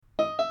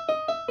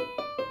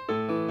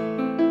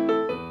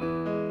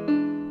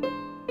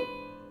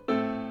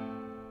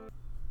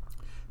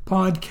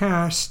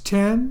Podcast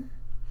 10,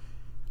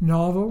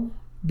 Novel,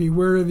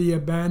 Beware the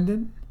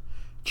Abandoned,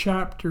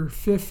 Chapter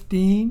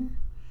 15,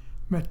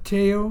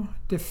 Matteo,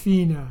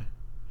 Dafina,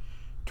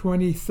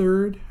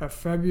 23rd of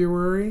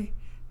February,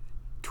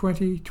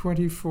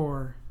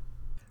 2024.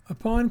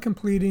 Upon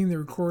completing the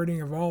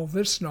recording of all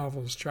this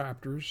novel's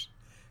chapters,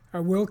 I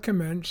will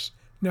commence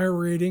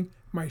narrating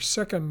my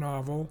second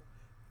novel,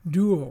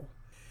 Duel.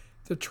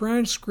 The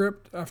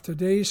transcript of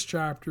today's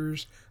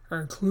chapters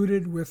are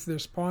included with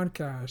this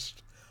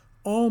podcast.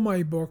 All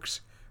my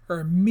books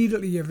are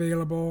immediately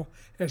available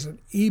as an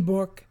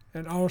ebook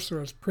and also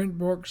as print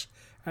books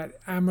at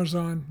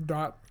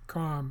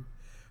Amazon.com.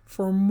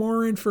 For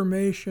more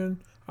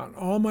information on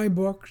all my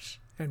books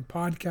and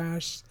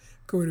podcasts,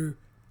 go to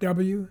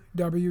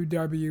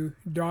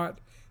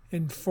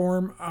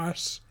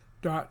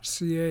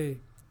www.informus.ca.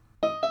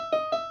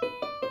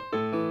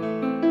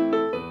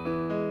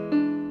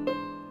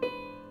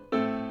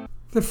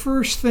 The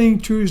first thing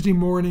Tuesday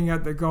morning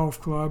at the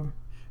golf club,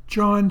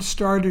 John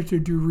started to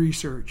do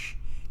research.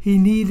 He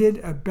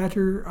needed a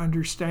better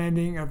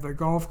understanding of the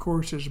golf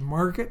course's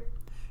market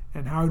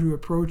and how to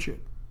approach it.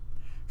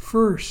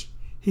 First,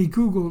 he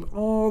Googled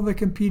all the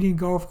competing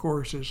golf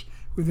courses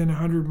within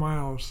 100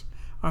 miles.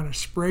 On a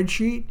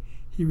spreadsheet,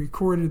 he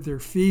recorded their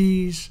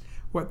fees,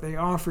 what they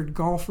offered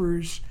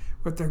golfers,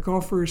 what the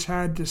golfers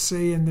had to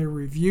say in their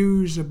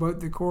reviews about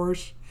the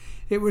course.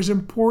 It was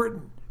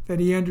important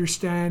that he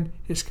understand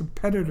his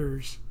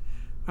competitors.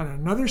 On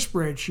another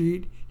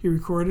spreadsheet, he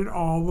recorded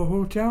all the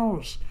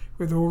hotels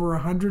with over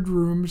 100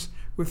 rooms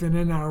within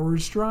an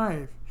hour's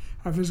drive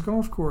of his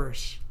golf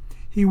course.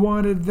 He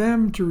wanted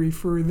them to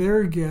refer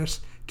their guests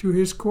to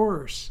his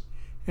course.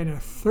 In a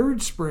third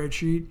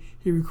spreadsheet,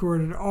 he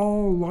recorded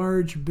all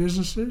large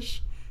businesses,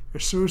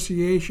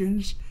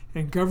 associations,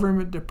 and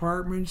government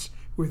departments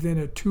within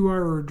a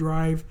 2-hour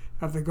drive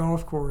of the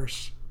golf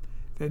course.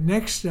 The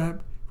next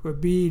step would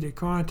be to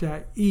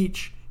contact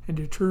each and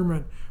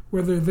determine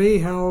whether they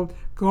held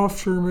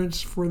golf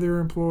tournaments for their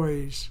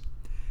employees.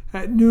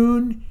 At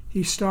noon,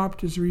 he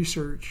stopped his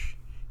research.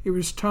 It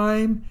was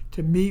time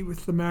to meet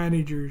with the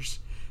managers.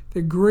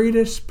 The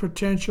greatest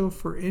potential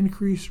for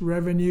increased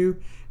revenue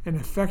and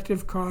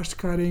effective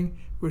cost-cutting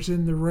was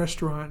in the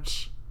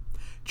restaurants.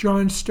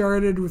 John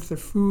started with the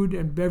food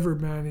and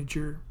beverage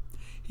manager.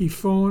 He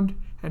phoned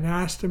and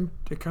asked him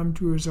to come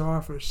to his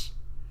office.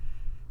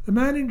 The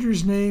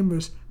manager's name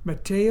was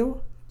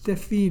Matteo,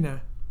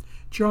 Dafina.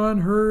 John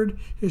heard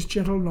his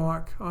gentle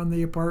knock on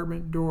the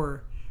apartment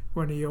door.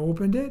 When he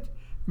opened it,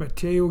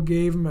 Matteo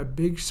gave him a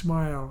big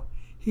smile.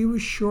 He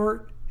was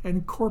short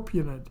and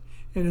corpulent,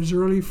 in his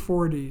early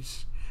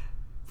 40s.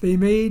 They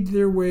made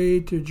their way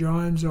to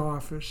John's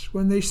office.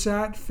 When they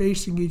sat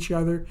facing each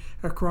other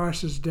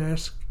across his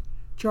desk,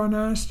 John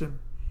asked him,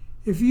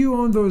 "If you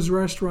owned those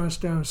restaurants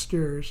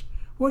downstairs,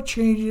 what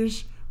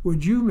changes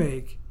would you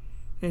make?"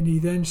 And he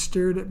then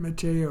stared at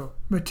Matteo.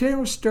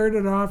 Matteo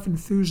started off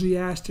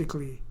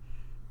enthusiastically.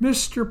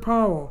 "Mr.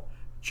 Powell,"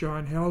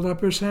 John held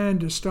up his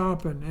hand to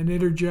stop him and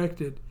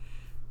interjected.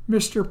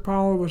 "Mr.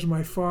 Powell was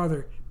my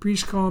father.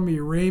 Please call me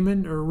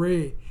Raymond or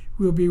Ray.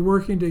 We'll be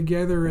working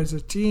together as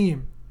a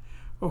team."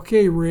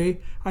 "Okay,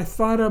 Ray, I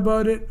thought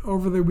about it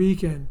over the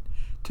weekend.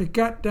 To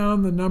cut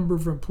down the number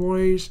of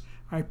employees,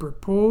 I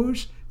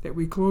propose that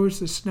we close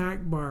the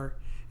snack bar.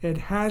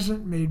 It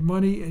hasn't made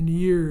money in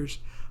years.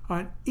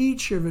 On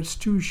each of its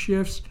 2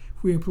 shifts,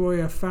 we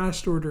employ a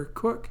fast-order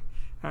cook,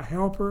 a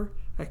helper,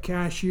 a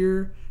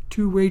cashier,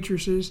 2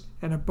 waitresses,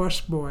 and a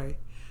busboy.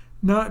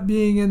 Not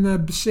being in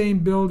the same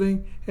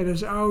building, it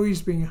has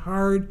always been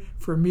hard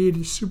for me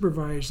to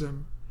supervise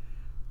them."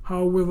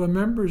 "How will the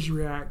members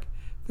react?"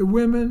 "The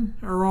women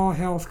are all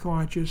health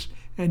conscious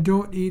and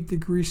don't eat the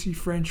greasy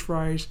French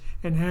fries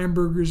and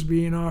hamburgers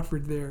being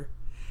offered there.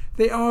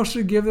 They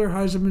also give their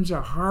husbands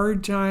a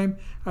hard time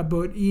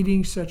about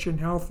eating such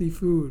unhealthy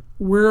food."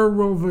 "Where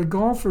will the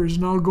golfers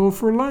now go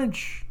for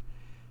lunch?"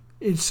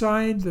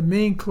 "Inside the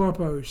main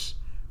clubhouse.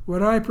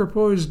 What I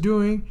propose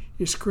doing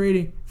is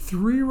creating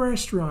 3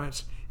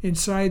 restaurants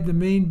inside the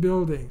main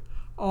building,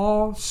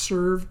 all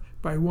served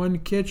by one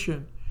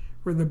kitchen,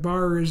 where the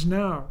bar is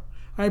now.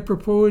 I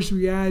propose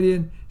we add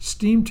in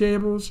steam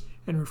tables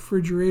and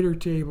refrigerator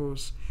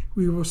tables.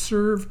 We will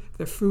serve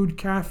the food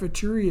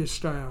cafeteria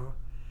style."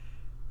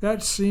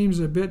 "That seems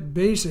a bit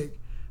basic.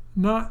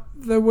 Not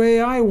the way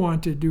I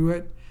want to do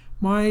it.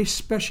 My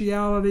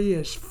specialty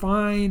is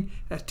fine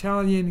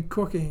Italian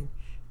cooking.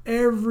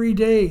 Every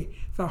day,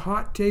 the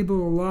hot table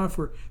will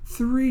offer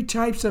 3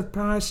 types of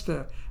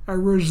pasta, a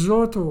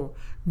risotto,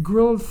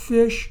 grilled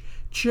fish,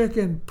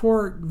 chicken,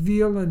 pork,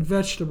 veal, and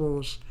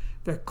vegetables.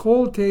 The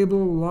cold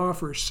table will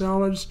offer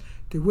salads,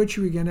 to which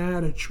we can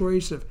add a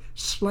choice of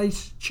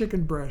sliced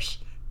chicken breasts,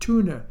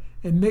 tuna,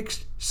 and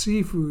mixed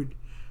seafood.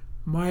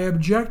 My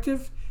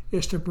objective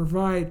is to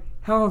provide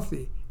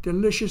healthy,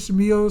 delicious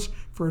meals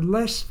for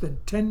less than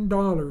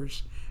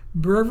 $10.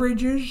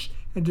 Beverages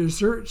and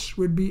desserts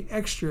would be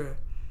extra.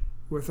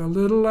 With a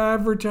little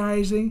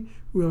advertising,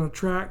 we'll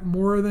attract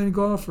more than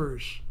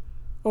golfers.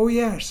 Oh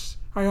yes,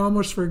 I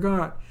almost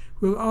forgot.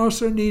 We'll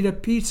also need a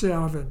pizza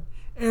oven.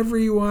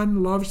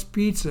 Everyone loves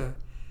pizza.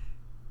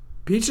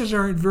 Pizzas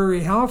aren't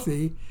very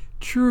healthy,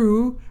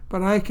 true,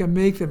 but I can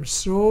make them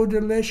so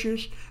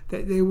delicious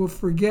that they will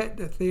forget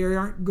that they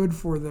aren't good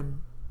for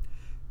them.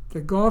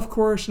 The golf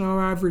course now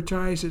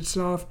advertises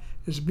itself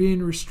as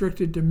being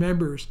restricted to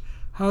members.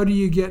 How do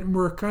you get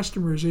more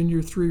customers in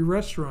your 3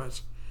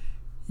 restaurants?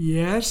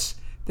 Yes,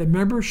 the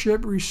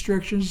membership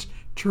restrictions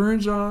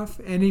turns off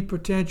any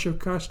potential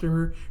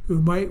customer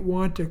who might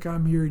want to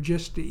come here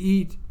just to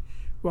eat.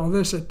 While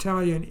this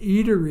Italian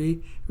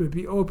eatery would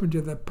be open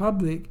to the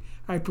public,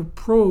 I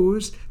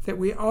propose that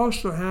we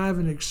also have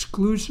an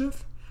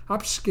exclusive,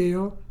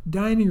 upscale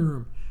dining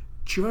room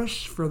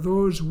just for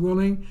those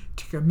willing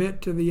to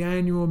commit to the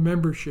annual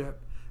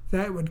membership.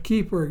 That would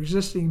keep our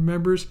existing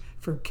members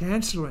from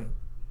canceling.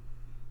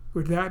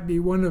 Would that be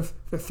one of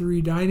the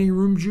 3 dining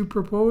rooms you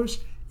propose?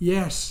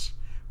 Yes.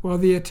 While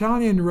the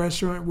Italian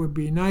restaurant would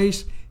be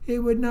nice, it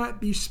would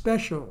not be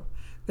special.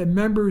 The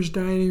members'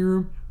 dining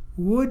room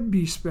would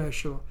be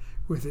special,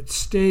 with its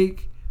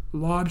steak,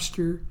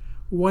 lobster,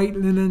 white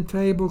linen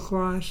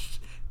tablecloths,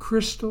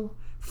 crystal,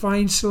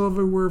 fine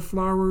silverware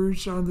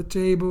flowers on the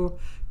table,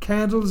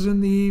 candles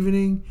in the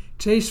evening,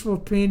 tasteful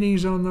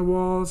paintings on the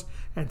walls,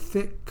 and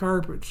thick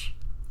carpets.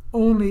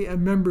 Only a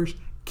member's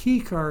key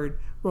card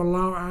will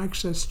allow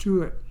access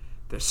to it.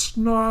 The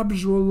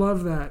snobs will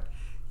love that.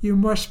 You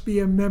must be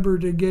a member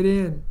to get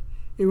in.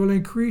 It will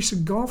increase a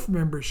golf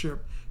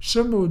membership.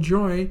 Some will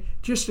join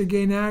just to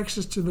gain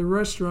access to the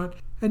restaurant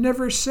and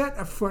never set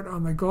a foot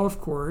on the golf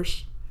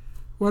course.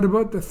 What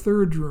about the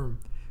 3rd room?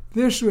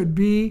 This would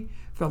be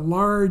the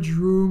large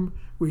room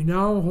we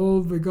now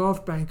hold the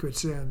golf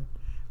banquets in,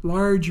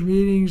 large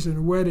meetings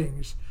and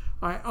weddings.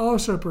 I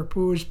also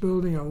propose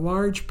building a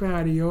large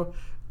patio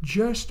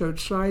just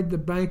outside the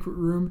banquet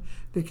room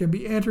that can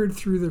be entered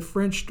through the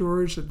French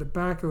doors at the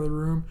back of the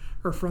room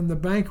or from the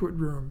banquet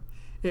room.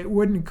 It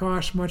wouldn't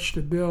cost much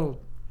to build.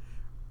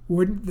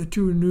 Wouldn't the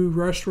 2 new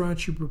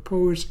restaurants you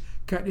propose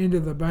cut into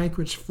the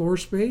banquet's floor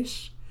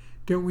space?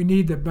 Don't we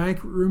need the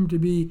banquet room to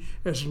be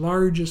as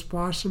large as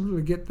possible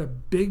to get the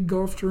big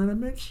golf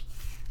tournaments?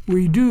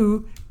 We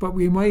do, but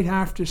we might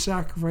have to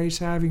sacrifice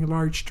having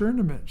large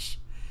tournaments.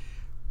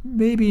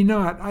 Maybe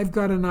not. I've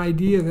got an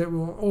idea that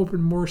will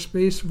open more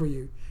space for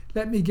you.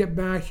 Let me get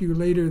back to you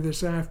later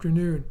this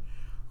afternoon.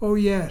 Oh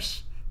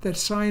yes, that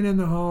sign in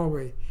the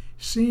hallway.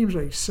 Seems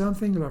like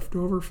something left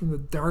over from the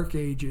Dark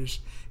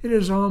Ages. It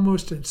is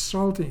almost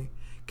insulting.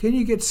 Can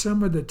you get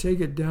someone to take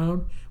it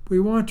down?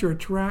 We want to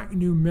attract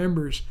new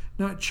members,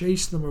 not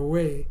chase them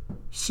away.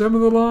 Some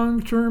of the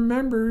long-term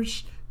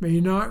members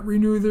may not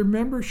renew their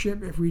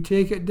membership if we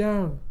take it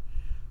down.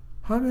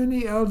 How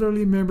many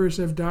elderly members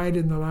have died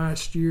in the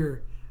last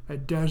year? A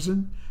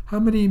dozen? How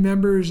many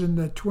members in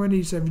the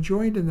 20s have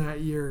joined in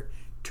that year?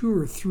 2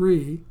 or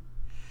 3.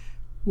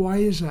 Why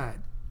is that?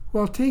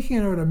 Well, taking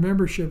out a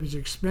membership is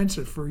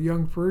expensive for a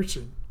young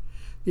person.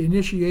 The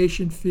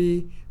initiation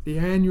fee, the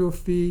annual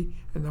fee,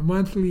 and the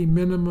monthly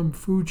minimum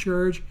food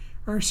charge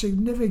are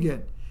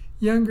significant.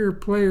 Younger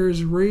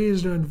players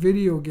raised on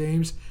video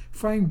games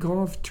find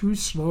golf too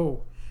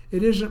slow.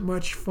 It isn't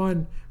much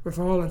fun with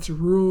all its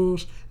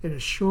rules and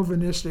its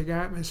chauvinistic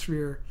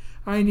atmosphere.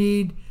 I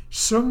need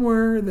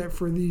somewhere that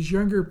for these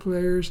younger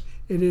players,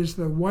 it is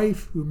the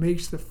wife who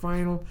makes the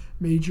final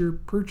major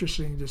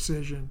purchasing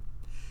decision.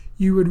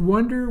 You would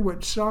wonder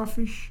what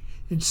selfish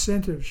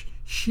incentives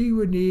she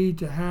would need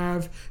to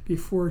have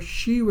before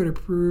she would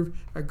approve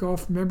a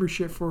golf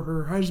membership for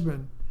her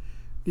husband.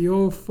 The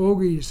old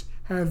fogies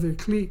have their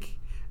clique.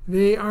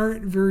 They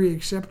aren't very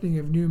accepting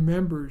of new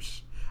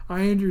members.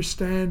 I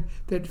understand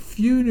that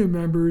few new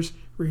members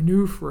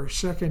renew for a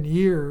 2nd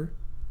year.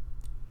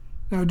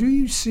 Now, do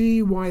you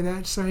see why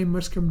that sign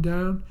must come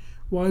down?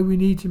 Why we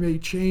need to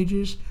make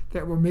changes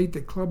that will make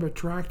the club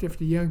attractive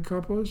to young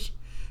couples?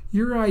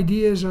 Your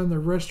ideas on the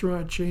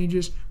restaurant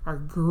changes are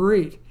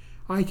great.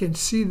 I can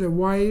see the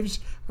wives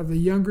of the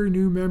younger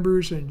new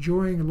members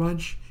enjoying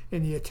lunch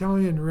in the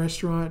Italian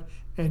restaurant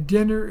and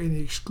dinner in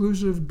the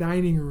exclusive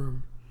dining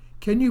room.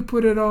 Can you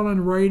put it all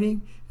in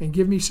writing and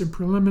give me some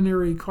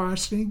preliminary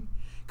costing?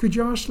 Could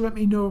you also let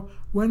me know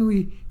when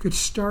we could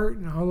start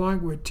and how long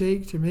it would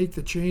take to make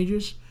the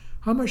changes?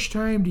 How much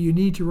time do you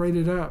need to write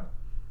it up?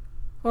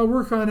 I'll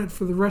work on it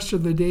for the rest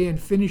of the day and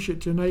finish it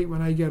tonight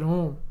when I get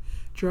home.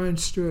 John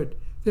stood.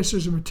 This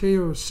was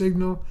Matteo's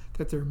signal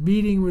that their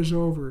meeting was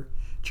over.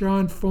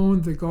 John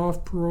phoned the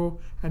golf pro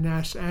and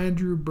asked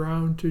Andrew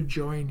Brown to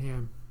join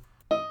him.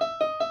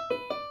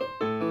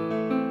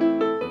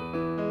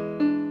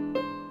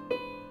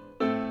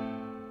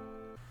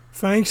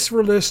 Thanks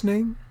for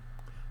listening.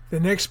 The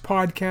next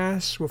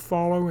podcast will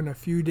follow in a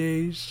few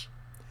days.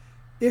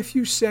 If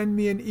you send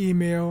me an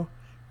email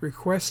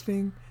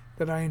requesting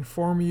that I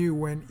inform you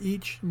when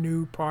each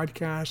new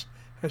podcast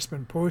has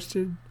been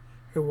posted,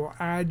 it will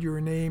add your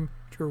name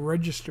to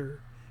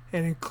register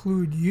and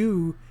include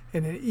you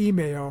in an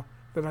email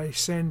that I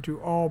send to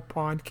all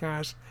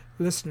podcast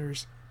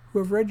listeners who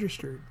have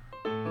registered.